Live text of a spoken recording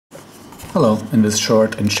Hello, in this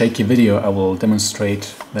short and shaky video I will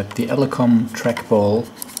demonstrate that the Elecom Trackball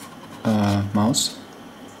mouse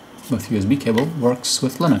with USB cable works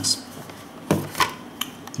with Linux.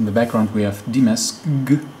 In the background we have D-Mesk,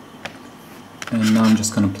 and now I'm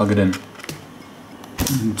just gonna plug it in.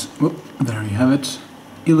 And whoop, there you have it.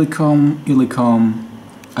 Elecom.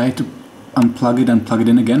 I had to unplug it and plug it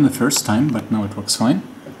in again the first time, but now it works fine.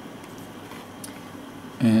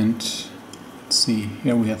 And let's see,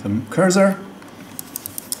 here we have a cursor,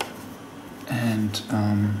 and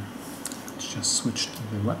let's just switch to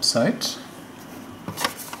the website.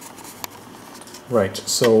 Right,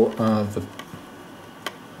 so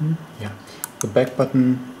the back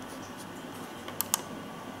button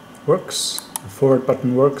works, the forward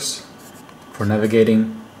button works for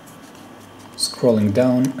navigating, scrolling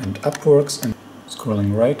down and up works, and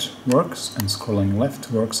scrolling right works, and scrolling left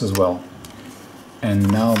works as well.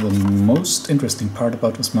 And now the most interesting part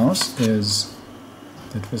about this mouse is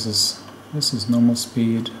that this is normal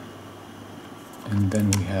speed, and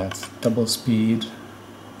then we have double speed,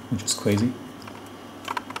 which is crazy.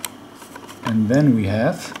 And then we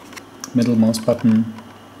have middle mouse button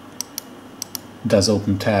does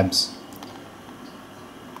open tabs.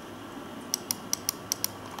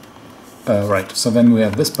 Right, so then we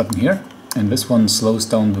have this button here, and this one slows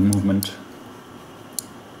down the movement.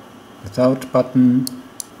 Without button,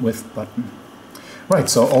 with button. Right,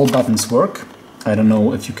 so all buttons work. I don't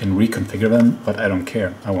know if you can reconfigure them, but I don't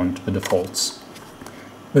care. I want the defaults.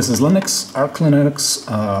 This is Linux, Arch Linux,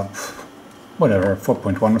 whatever,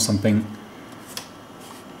 4.1 or something.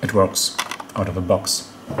 It works out of the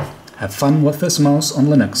box. Have fun with this mouse on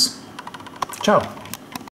Linux. Ciao!